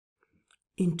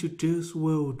In today's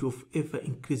world of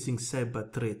ever-increasing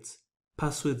cyber threats,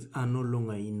 passwords are no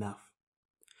longer enough.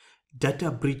 Data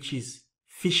breaches,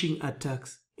 phishing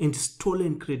attacks, and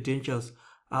stolen credentials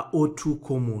are all too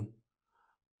common.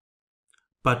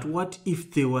 But what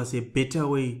if there was a better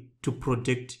way to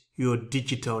protect your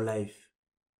digital life?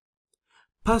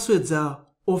 Passwords are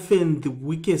often the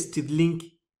weakest link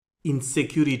in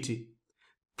security.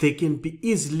 They can be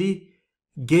easily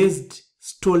guessed,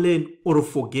 stolen, or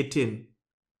forgotten.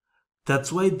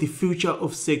 That's why the future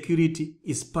of security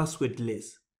is passwordless,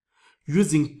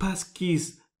 using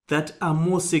passkeys that are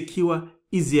more secure,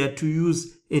 easier to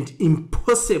use, and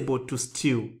impossible to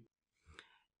steal.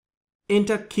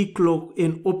 Enter Keycloak,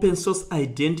 an open source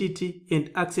identity and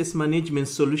access management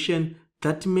solution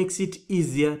that makes it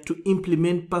easier to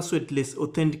implement passwordless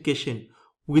authentication.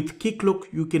 With Keycloak,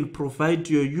 you can provide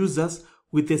your users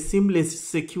with a seamless,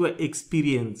 secure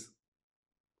experience.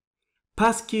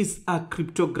 Passkeys are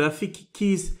cryptographic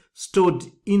keys stored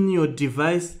in your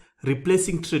device,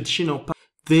 replacing traditional passwords.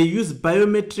 They use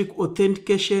biometric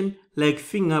authentication like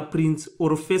fingerprints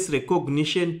or face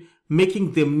recognition,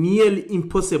 making them nearly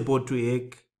impossible to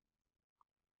hack.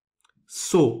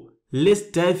 So, let's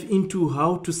dive into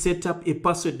how to set up a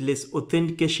passwordless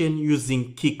authentication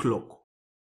using Keycloak.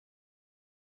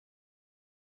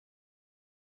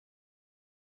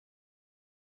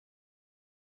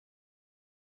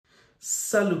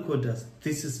 Salut coders,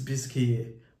 this is Bisky here.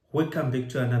 Welcome back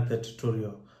to another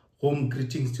tutorial. Warm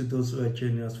greetings to those who are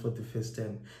joining us for the first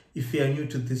time. If you are new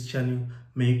to this channel,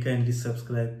 may you kindly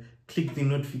subscribe, click the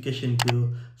notification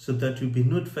bell so that you'll be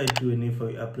notified whenever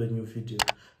we upload new video.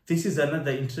 This is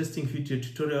another interesting video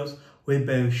tutorials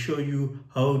whereby I show you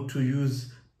how to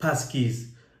use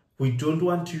passkeys. We don't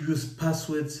want to use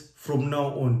passwords from now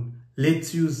on.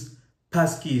 Let's use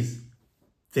passkeys.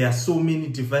 There are so many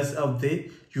devices out there.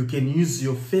 You can use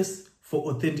your face for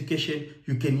authentication.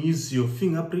 You can use your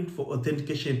fingerprint for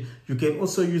authentication. You can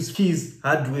also use keys,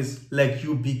 hardwares like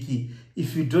YubiKey.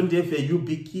 If you don't have a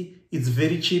YubiKey, it's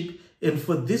very cheap. And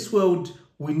for this world,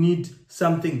 we need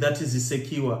something that is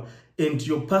secure. And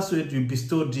your password will be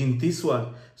stored in this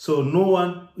one. So no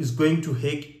one is going to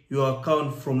hack your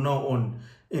account from now on.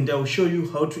 And I will show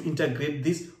you how to integrate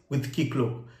this with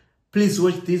Keycloak. Please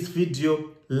watch this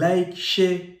video, like,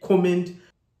 share, comment.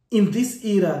 In this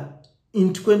era,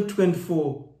 in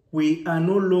 2024, we are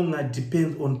no longer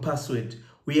dependent on password.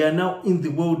 We are now in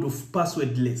the world of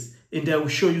passwordless. And I will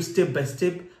show you step by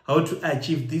step how to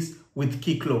achieve this with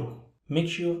Keycloak. Make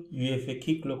sure you have a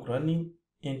Keycloak running.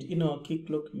 And in our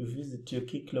Keycloak, you visit your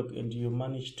Keycloak and you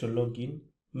manage to log in.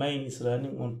 Mine is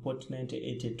running on port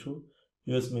 9082.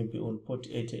 Yours may be on port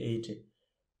 8080.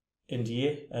 And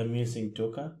here I'm using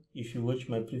Docker. If you watch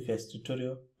my previous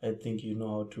tutorial, I think you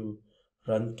know how to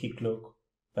run Keycloak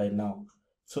by now.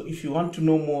 So if you want to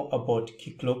know more about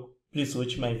Keycloak, please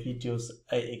watch my videos.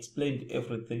 I explained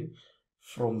everything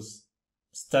from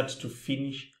start to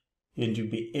finish, and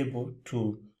you'll be able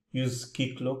to use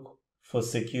Keycloak for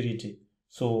security.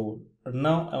 So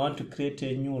now I want to create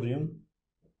a new room,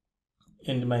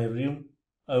 and my room,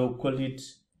 I will call it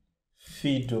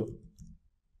Fido.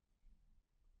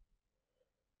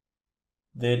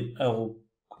 Then I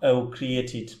will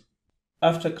create it.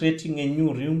 After creating a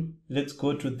new room, let's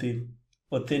go to the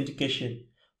authentication.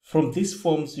 From these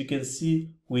forms, you can see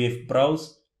we have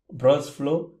browse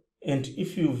flow. And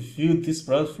if you view this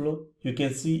browse flow, you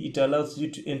can see it allows you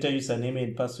to enter username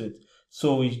and password.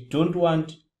 So we don't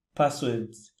want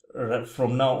passwords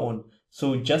from now on.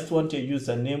 So we just want a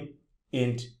username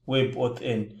and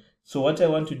webauthn. So what I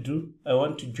want to do, I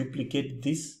want to duplicate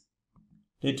this.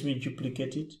 Let me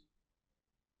duplicate it.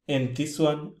 And this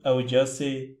one, I will just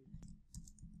say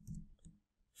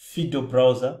Fido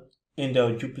browser, and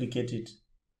I'll duplicate it.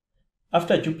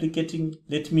 After duplicating,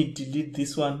 let me delete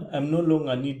this one. I no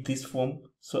longer need this form,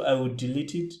 so I will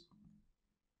delete it.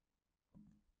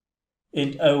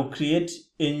 And I will create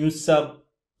a new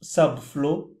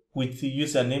subflow with the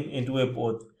username and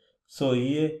webauth. So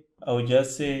here I will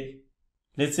just say,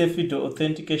 let's say Fido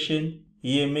authentication.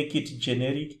 Here make it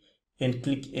generic and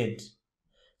click add.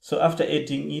 So after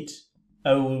adding it,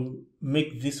 I will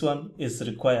make this one as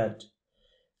required.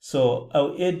 So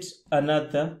I'll add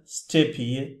another step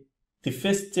here. The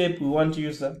first step, we want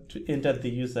user to enter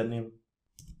the username.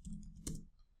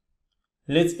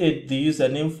 Let's add the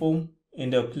username form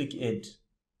and I'll click add.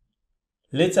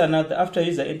 After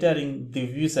user entering the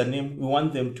username, we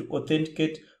want them to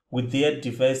authenticate with their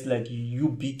device like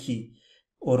YubiKey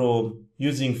or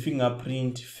using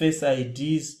fingerprint, face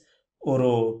IDs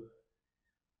or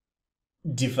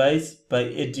device by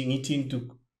adding it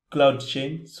into cloud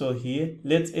chain. So here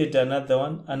let's add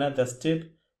another step.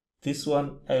 this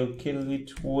one, I'll call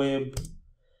it web.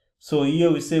 So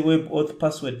here we say web auth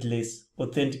passwordless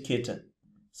authenticator.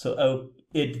 So I'll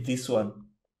add this one.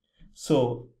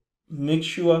 So make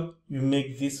sure you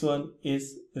make this one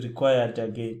is required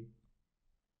again.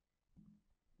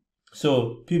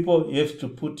 So people have to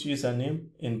put username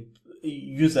and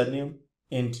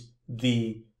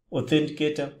the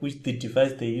authenticator, which the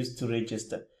device they use to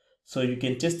register. So you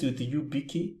can test with the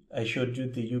YubiKey. I showed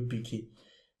you the YubiKey.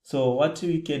 So what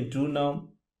we can do now,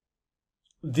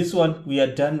 this one we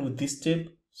are done with this step.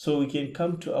 So we can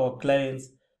come to our clients.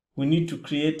 We need to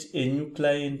create a new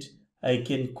client. I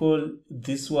can call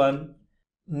this one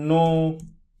no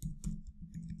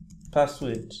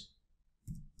password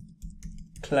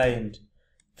client.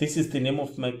 This is the name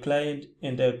of my client,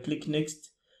 and I'll click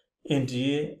next, and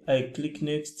here I click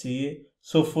next here.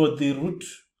 So for the root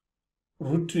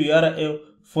to URL,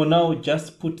 for now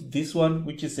just put this one,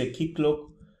 which is a Keycloak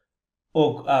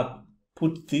org app.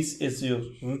 Put this as your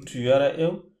root to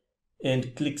URL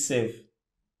and click save.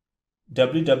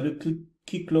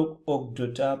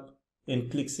 www.keycloak.org.app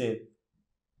and click save.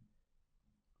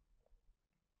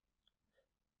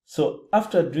 So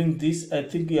after doing this, I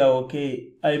think we are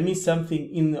okay. I missed something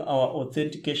in our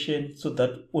authentication, so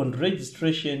that on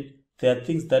registration, there are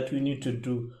things that we need to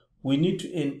do. We need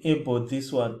to enable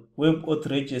this one, web auth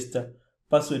register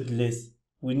passwordless.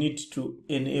 We need to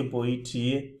enable it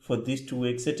here for this to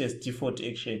work, set as default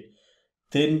action.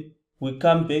 Then we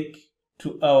come back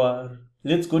to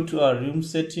let's go to our room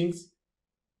settings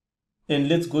and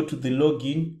let's go to the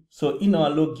login. So in our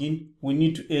login, we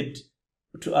need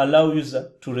to allow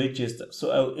user to register.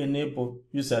 So I'll enable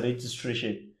user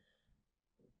registration.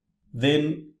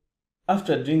 Then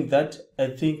after doing that, I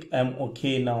think I'm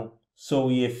okay now. So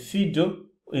we have FIDO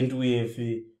and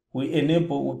we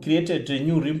created a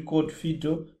new RIM code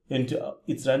FIDO, and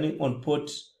it's running on port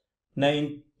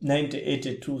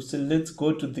 9082. So let's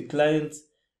go to the clients,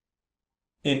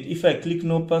 and if I click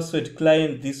no password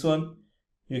client, this one,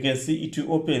 you can see it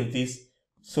will open this.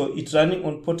 So it's running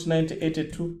on port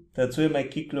 9082. That's where my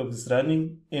Keycloak is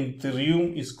running, and the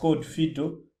room is called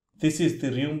FIDO. This is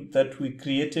the room that we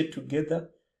created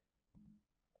together.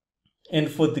 And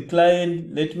for the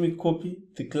client, let me copy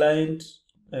the client.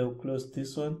 I will close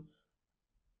this one.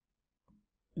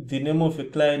 The name of a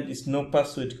client is no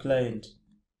password client,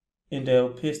 and I will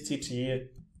paste it here,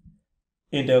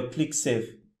 and I'll click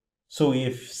save. So we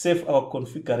have saved our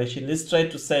configuration. Let's try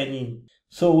to sign in.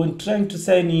 So when trying to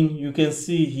sign in, you can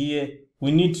see here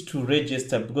we need to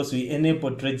register because we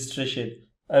enabled registration.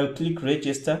 I'll click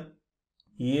register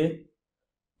here,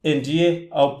 and here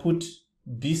I'll put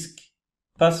BISC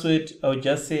password. I'll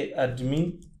just say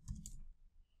admin,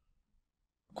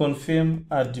 confirm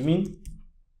admin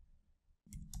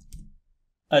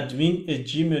at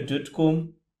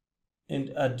gmail.com, and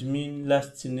admin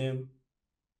last name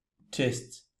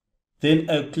test. Then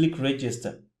I'll click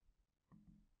register.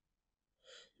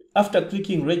 After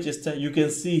clicking register, you can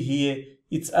see here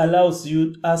it allows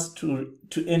us to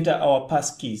enter our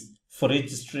passkeys for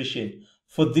registration.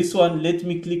 For this one, let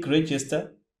me click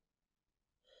register.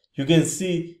 You can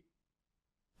see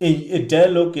a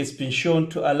dialog has been shown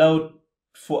to allow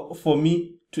for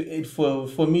me to add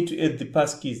the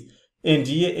passkeys. And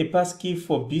here a passkey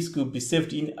for BISC will be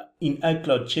saved in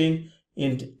iCloud chain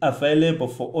and available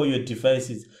for all your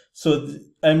devices. So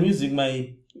I'm using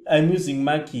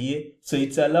Mac here, so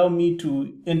it's allow me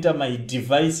to enter my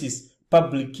devices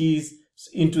public keys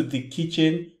into the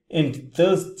keychain, and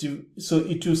so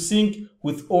it will sync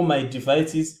with all my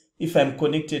devices if I'm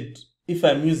connected, if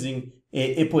I'm using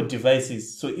Apple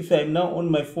devices. So if I'm now on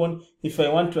my phone, if I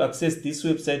want to access this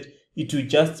website, it will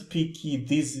just pick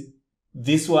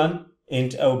this one,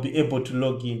 and I'll be able to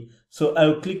log in. So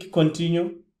I'll click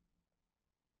continue.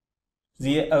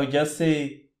 Here I'll just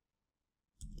say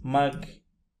Mac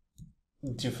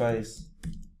device,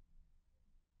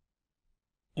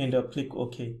 and I'll click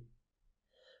OK.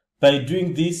 By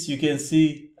doing this, you can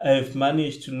see I have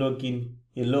managed to log in.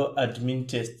 Hello admin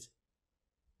test.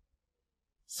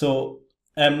 So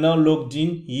I'm now logged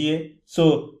in here.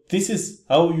 So this is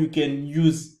how you can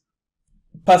use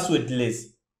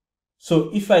passwordless. So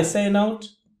if I sign out,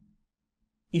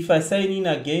 if I sign in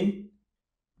again,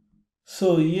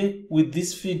 so here with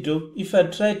this FIDO, if I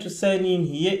try to sign in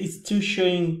here, it's still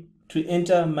showing to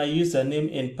enter my username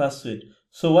and password.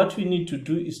 So what we need to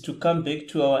do is to come back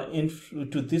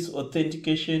to this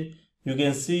authentication. You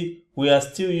can see we are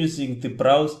still using the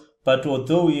browse, but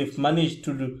although we have managed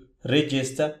to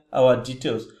register our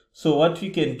details. So what we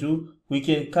can do, we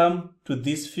can come to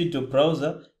this FIDO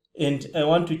browser, and I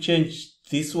want to change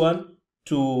this one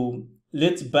to,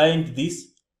 let's bind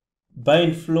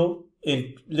flow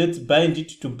and let's bind it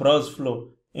to browse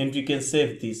flow, and we can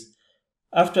save this.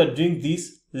 After doing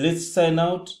this, let's sign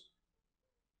out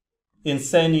and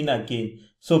sign in again.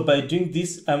 So by doing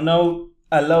this, I'm now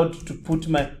allowed to put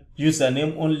my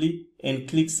username only and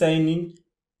click sign in.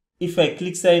 If I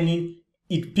click sign in,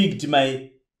 it picked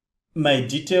my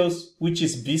details, which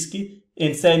is Bisky,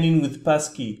 and sign in with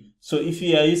passkey. So if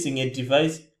you are using a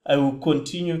device, I will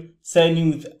continue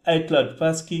signing with iCloud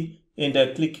passkey, and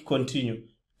I click continue.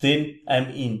 Then I'm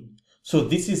in. So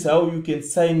this is how you can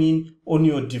sign in on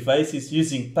your devices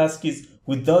using passkeys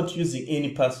without using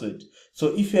any password.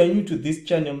 So if you are new to this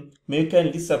channel, may you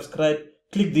kindly subscribe,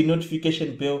 click the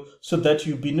notification bell so that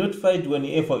you'll be notified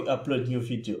whenever I upload new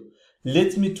video.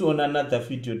 Let's meet on another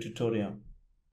video tutorial.